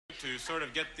to sort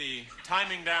of get the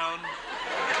timing down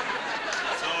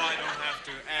so I don't have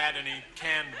to add any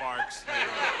canned barks later.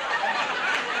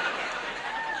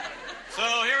 So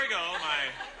here we go,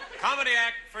 my comedy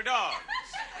act for dogs.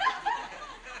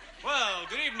 Well,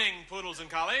 good evening, poodles and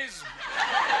collies.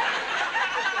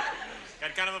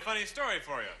 Got kind of a funny story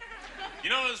for you. You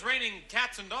know, it was raining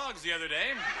cats and dogs the other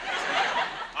day.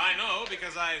 I know,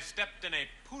 because I stepped in a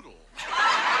poodle.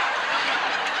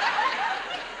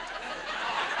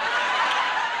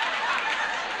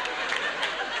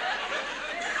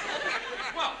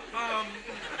 Well,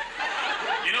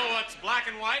 you know what's black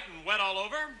and white and wet all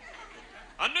over?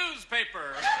 A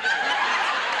newspaper.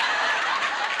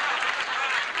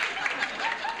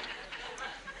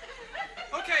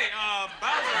 Okay,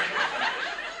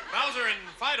 Bowser and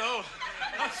Fido. Oh,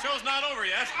 the show's not over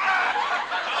yet.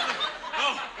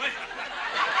 Oh, wait.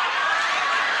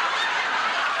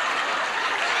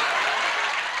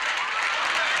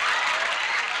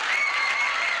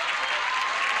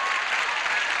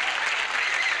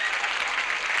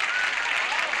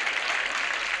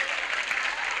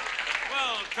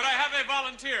 Well, could I have a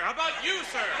volunteer? How about you,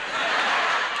 sir?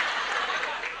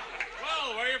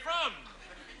 Well, where are you from?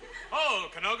 Oh,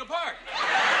 Canoga Park.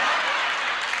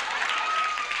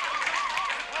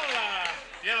 Well,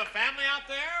 do you have a family out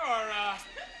there, or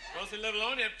mostly live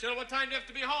alone? You have children? What time do you have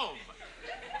to be home?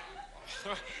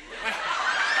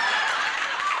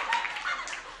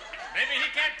 Maybe he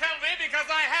can't tell me because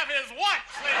I have his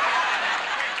watch.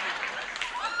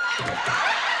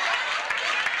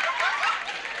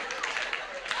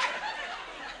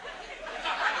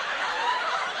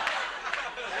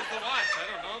 Where's the watch? I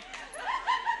don't know.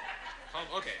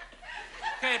 Okay.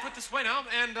 Okay, put this away now,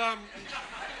 and now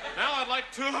I'd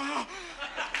like to calm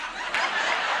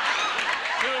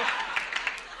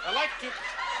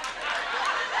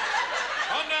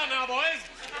down now, boys.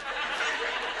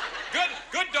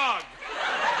 Good dog.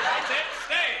 That's it,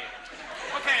 stay.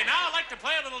 Okay, now I'd like to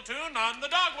play a little tune on the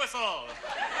dog whistle.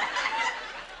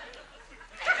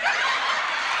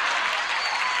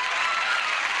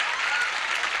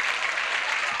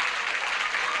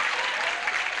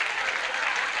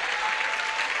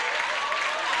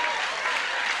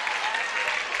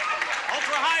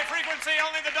 High frequency,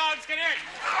 only the dogs can hear it.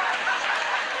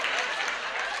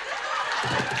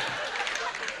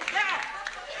 Yeah.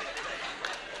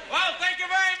 Well, thank you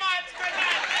very much. Good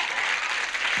night.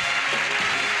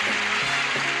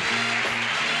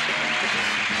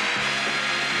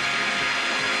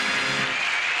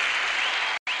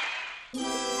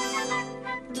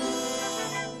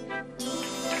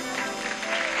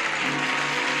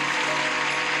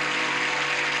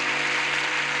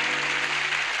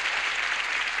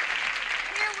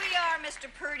 Mr.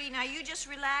 Purdy, now you just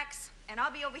relax, and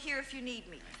I'll be over here if you need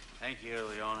me. Thank you,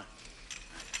 Leona.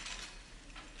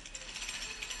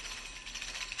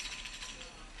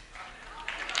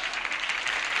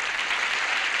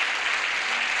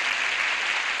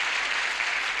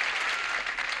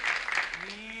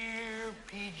 Here,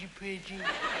 Pidgey.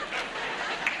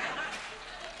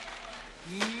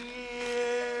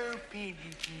 Here, Pidgey.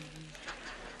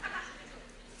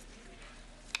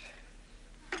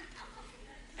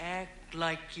 Act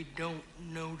like you don't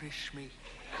notice me.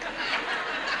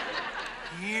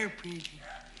 Here, Pidgey.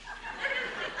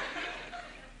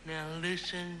 Now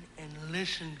listen, and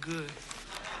listen good.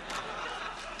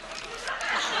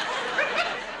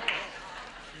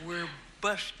 We're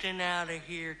busting out of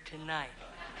here tonight.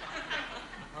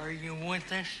 Are you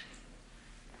with us?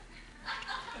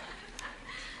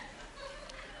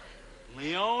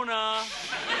 Leona!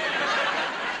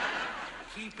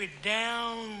 Keep it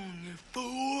down, you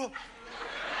fool.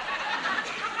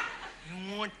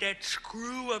 You want that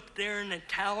screw up there in the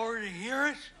tower to hear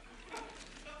us?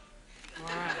 All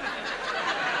right.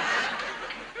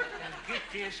 Now get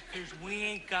this, because we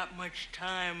ain't got much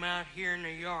time out here in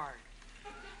the yard.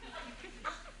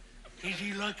 Is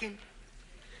he looking?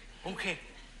 Okay.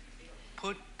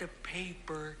 Put the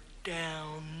paper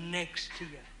down next to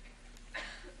you.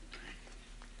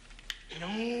 No,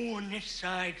 on this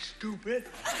side, stupid.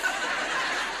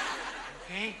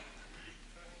 Okay?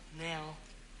 Now,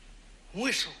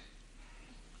 whistle.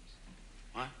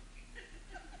 What?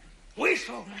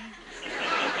 Whistle!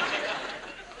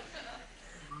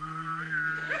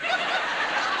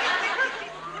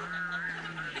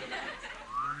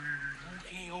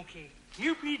 Okay.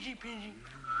 Here, Pidgey.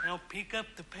 Now pick up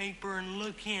the paper and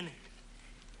look in it.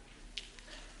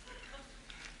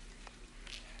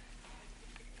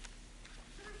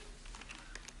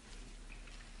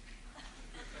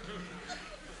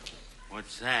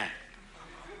 What's that?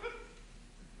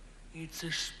 It's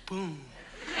a spoon.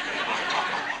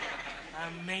 I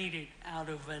made it out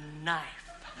of a knife.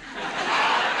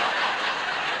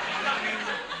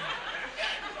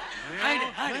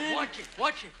 Hide it.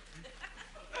 Watch it.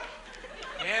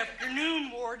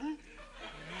 Afternoon, Warden.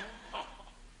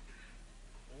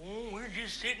 Oh, we're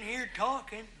just sitting here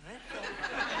talking. That's all.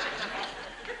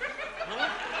 Huh?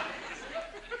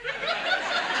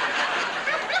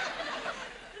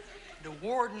 The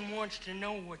warden wants to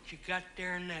know what you got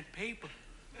there in that paper.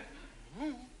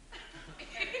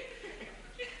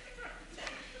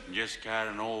 Just got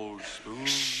an old spoon.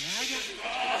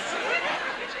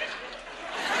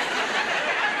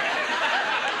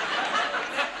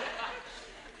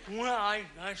 Well, I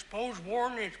suppose,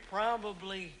 Warden, it's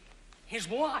probably his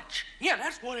watch. Yeah,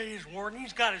 that's what it is, Warden.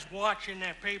 He's got his watch in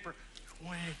that paper.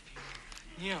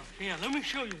 Yeah, let me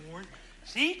show you, Warden.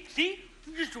 See?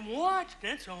 Just a watch,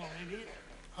 that's all it is.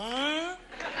 Huh?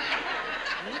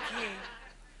 Okay.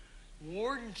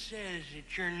 Warden says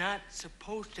that you're not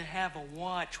supposed to have a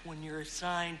watch when you're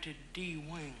assigned to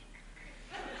D-Wing.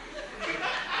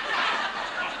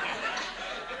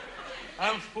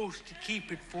 I'm supposed to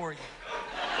keep it for you.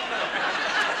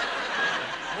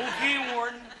 Okay,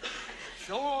 Warden.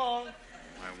 So long.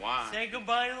 My watch. Say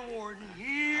goodbye to the warden.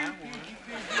 Here,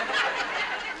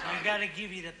 I gotta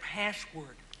give you the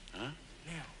password. Huh?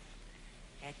 Now,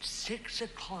 at 6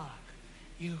 o'clock,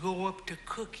 you go up to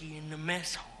Cookie in the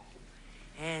mess hall,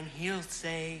 and he'll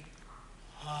say,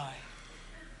 hi.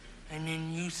 And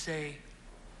then you say,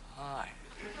 hi.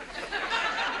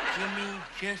 Give me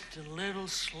just a little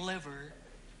sliver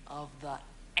of the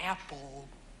apple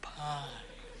pie.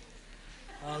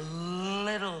 A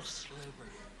little sliver.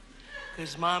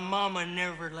 'Cause my mama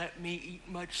never let me eat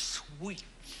much sweets.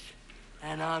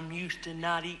 And I'm used to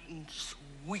not eating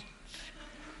sweets.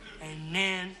 And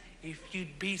then, if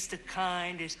you'd be so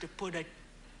kind as to put a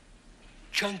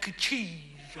chunk of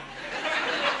cheese on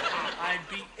it, I'd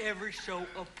be ever so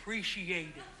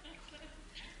appreciated.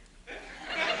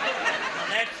 Now,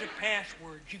 that's the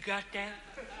password. You got that?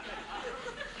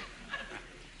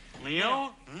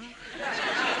 Leo?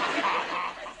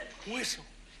 Whistle.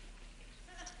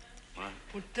 What?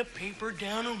 Put the paper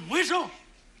down and whistle.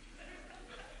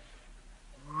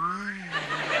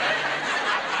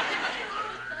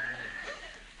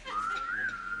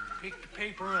 Pick the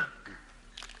paper up.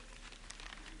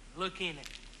 Look in it.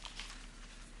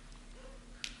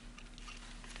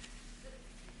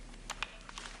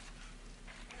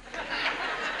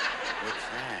 What's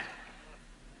that?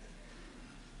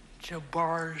 It's a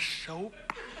bar of soap.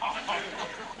 I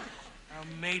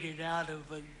made it out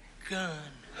of a gun.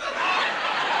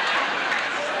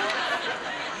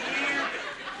 Here,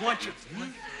 watch it.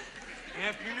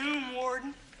 Afternoon,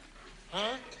 Warden.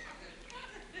 Huh?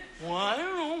 Well, I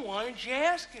don't know. Why don't you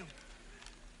ask him?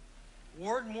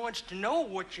 Warden wants to know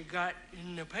what you got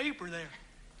in the paper there.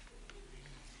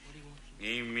 What do you want?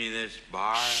 Gave me this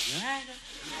bar.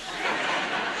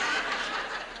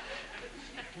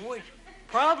 Boy,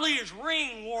 probably his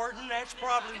ring, Warden. That's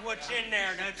probably what's in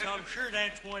there. I'm sure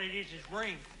that's what it is, his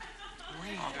ring.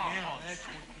 Ring, yeah, that's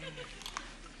what it is.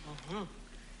 Uh-huh.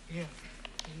 Yeah.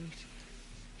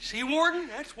 See, Warden?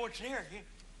 That's what's there.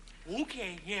 Yeah.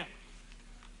 Okay, yeah.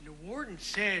 The warden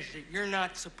says that you're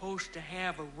not supposed to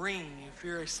have a ring if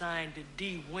you're assigned to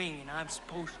D-Wing, and I'm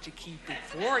supposed to keep it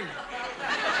for you.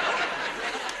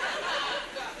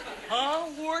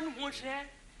 Huh, Warden? What's that?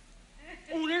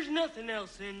 Oh, there's nothing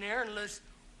else in there unless...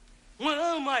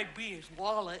 Well, it might be his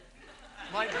wallet.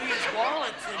 Might be his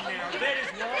wallet's in there. I bet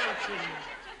his wallet's in there.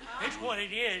 That's what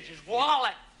it is, his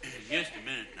wallet. Just a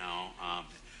minute now.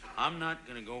 I'm not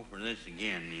going to go for this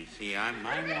again. You see,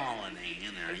 my wallet ain't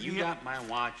in there. You got my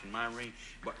watch and my ring,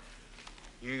 but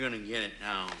you're going to get it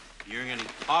now. You're going to...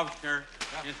 Officer,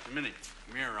 just a minute.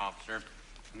 Come here, officer.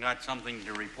 I got something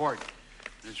to report.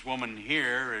 This woman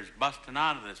here is busting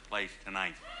out of this place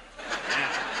tonight.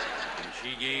 Yeah. And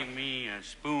she gave me a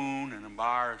spoon and a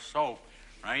bar of soap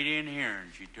right in here,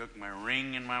 and she took my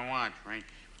ring and my watch, right?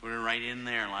 Put it right in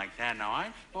there like that. Now,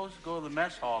 I'm supposed to go to the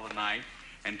mess hall tonight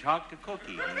and talk to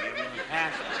Cookie and give him a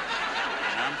password.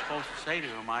 And I'm supposed to say to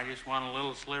him, I just want a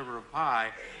little sliver of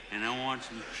pie, and I want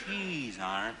some cheese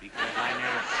on it because I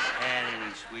never had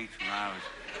any sweets when I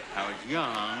was young,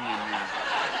 and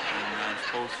I'm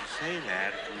supposed to say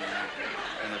that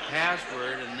and the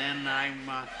password, and then I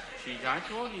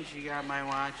told you she got my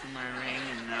watch and my ring,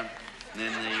 and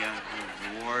then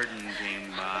the warden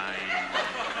came by, and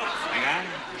I got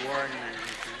the warden.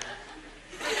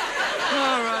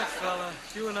 All right, fella.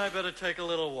 You and I better take a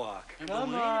little walk.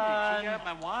 Come on. She got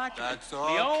my watch. That's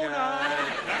okay. Oh,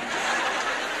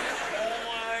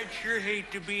 I'd sure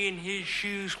hate to be in his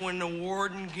shoes when the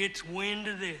warden gets wind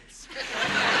of this.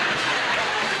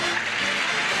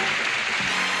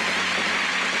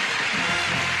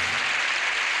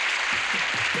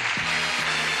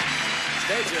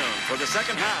 tuned for the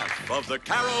second half of the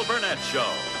Carol Burnett Show.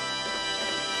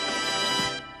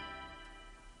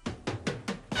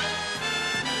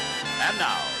 And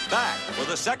now, back for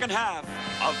the second half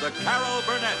of the Carol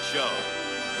Burnett Show.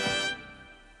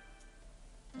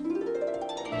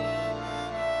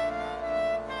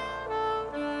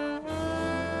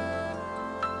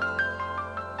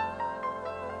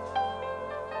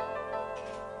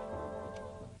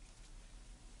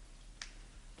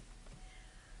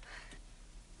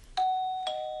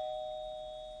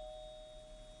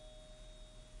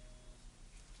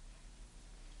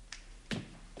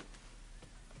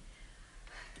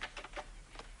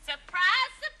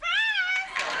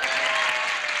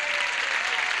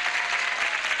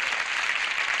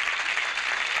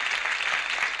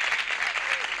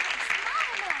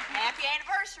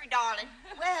 Darling.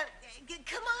 Well,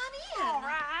 come on in. All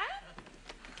right.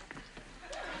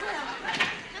 Well,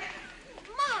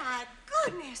 my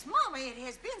goodness, Mama, it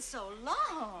has been so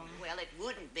long. Well, it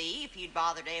wouldn't be if you'd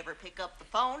bother to ever pick up the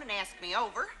phone and ask me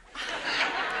over. Goodness,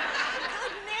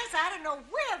 I don't know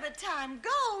where the time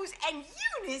goes. And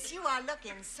Eunice, you are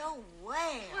looking so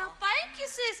well. Well, thank you,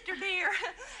 sister dear.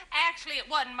 Actually, it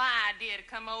wasn't my idea to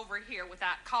come over here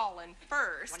without calling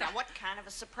first. Well, now, what kind of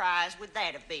a surprise would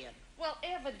that have been? Well,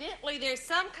 evidently there's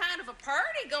some kind of a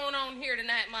party going on here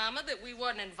tonight, Mama, that we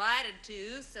wasn't invited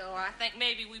to, so I think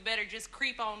maybe we better just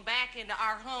creep on back into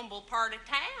our humble part of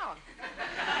town.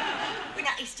 Well,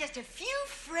 now, it's just a few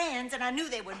friends, and I knew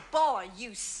they would bore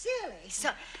you silly.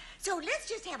 So let's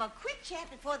just have a quick chat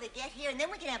before they get here, and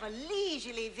then we can have a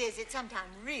leisurely visit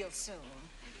sometime real soon.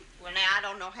 Well, now, I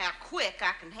don't know how quick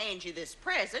I can hand you this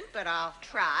present, but I'll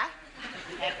try.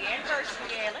 Happy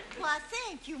anniversary, Ellen. Why,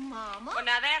 thank you, Mama. Well,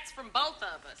 now that's from both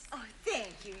of us. Oh,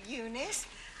 thank you, Eunice.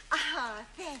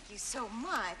 Thank you so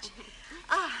much.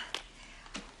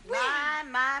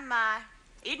 My.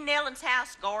 Isn't Ellen's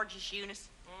house gorgeous, Eunice?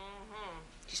 Mm-hmm.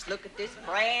 Just look at this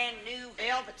brand new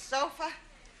velvet sofa.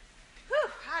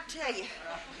 Whew, I tell you.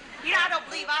 You know, I don't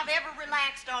believe I've ever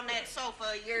relaxed on that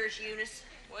sofa of yours, Eunice.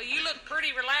 Well, you looked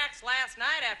pretty relaxed last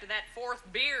night after that fourth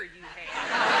beer you had.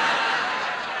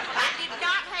 I did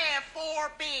not have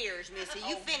 4 beers, Missy.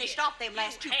 You finished off them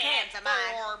last 2 cans of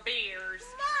mine. 4 beers.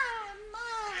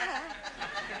 My.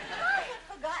 I had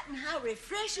forgotten how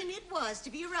refreshing it was to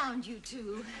be around you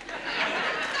two.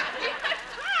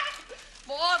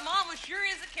 Boy, Mama sure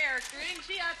is a character, isn't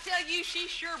she? I tell you, she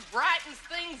sure brightens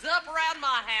things up around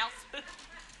my house.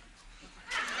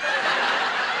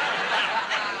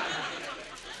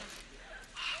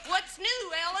 What's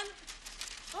new, Ellen?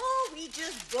 Oh, we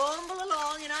just bumble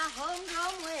along in our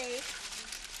humdrum way.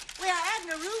 We are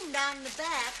adding a room down in the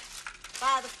back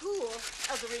by the pool.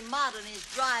 Oh, the remodeling is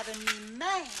driving me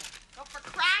mad. Well, for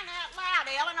crying out loud,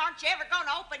 Ellen, aren't you ever going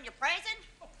to open your present?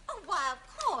 Oh, why, of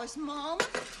course, Mama.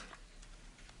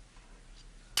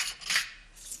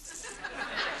 I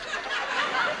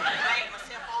dragged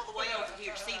myself all the way over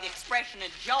here to see the expression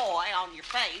of joy on your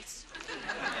face.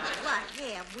 What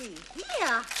have we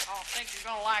here? Oh, I think you're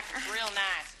gonna like it real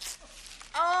nice.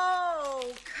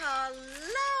 Oh,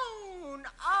 cologne.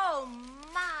 Oh,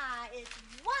 my, it's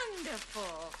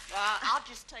wonderful. I'll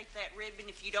just take that ribbon.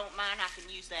 If you don't mind, I can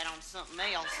use that on something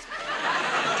else.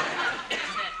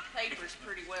 That paper's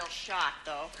pretty well shot,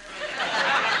 though.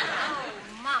 Oh,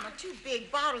 Mama, 2 big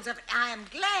bottles of it. I am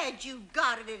glad you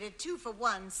got it at a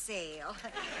 2-for-1 sale.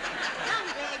 I'm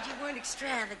glad you weren't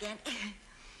extravagant.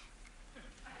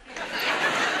 I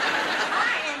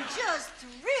am just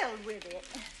thrilled with it.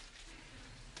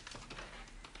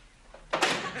 Well,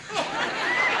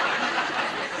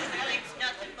 it's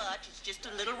nothing much. It's just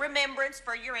a little remembrance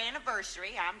for your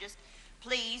anniversary. I'm just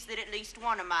pleased that at least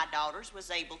one of my daughters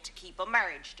was able to keep a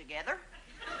marriage together.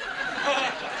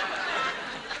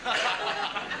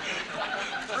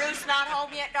 Bruce not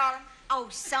home yet, darling? Oh,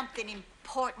 something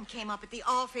important came up at the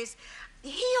office.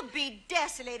 He'll be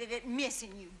desolated at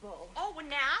missing you both. Oh, well,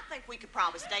 now, I think we could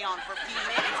probably stay on for a few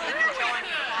minutes. We can join the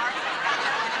party.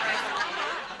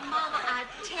 Mama, I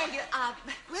tell you,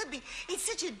 it's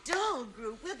such a dull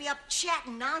group. We'll be up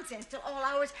chatting nonsense till all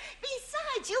hours.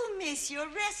 Besides, you'll miss your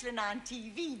wrestling on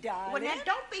TV, darling. Well, now,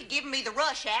 don't be giving me the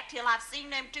rush act till I've seen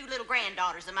them 2 little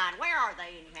granddaughters of mine. Where are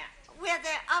they, anyhow? Well,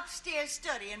 they're upstairs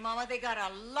studying, Mama. They got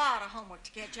a lot of homework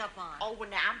to catch up on. Oh, well,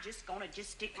 now, I'm just gonna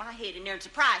stick my head in there and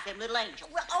surprise them little angels.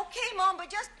 Well, okay, Mom,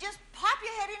 but just pop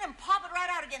your head in and pop it right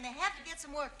out again. They have to get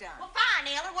some work done. Well, fine,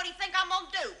 Ellen. What do you think I'm gonna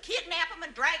do? Kidnap them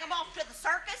and drag them off to the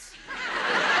circus?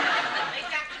 Maybe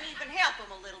I can even help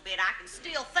them a little bit. I can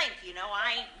still think, you know.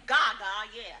 I ain't gaga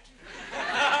yet.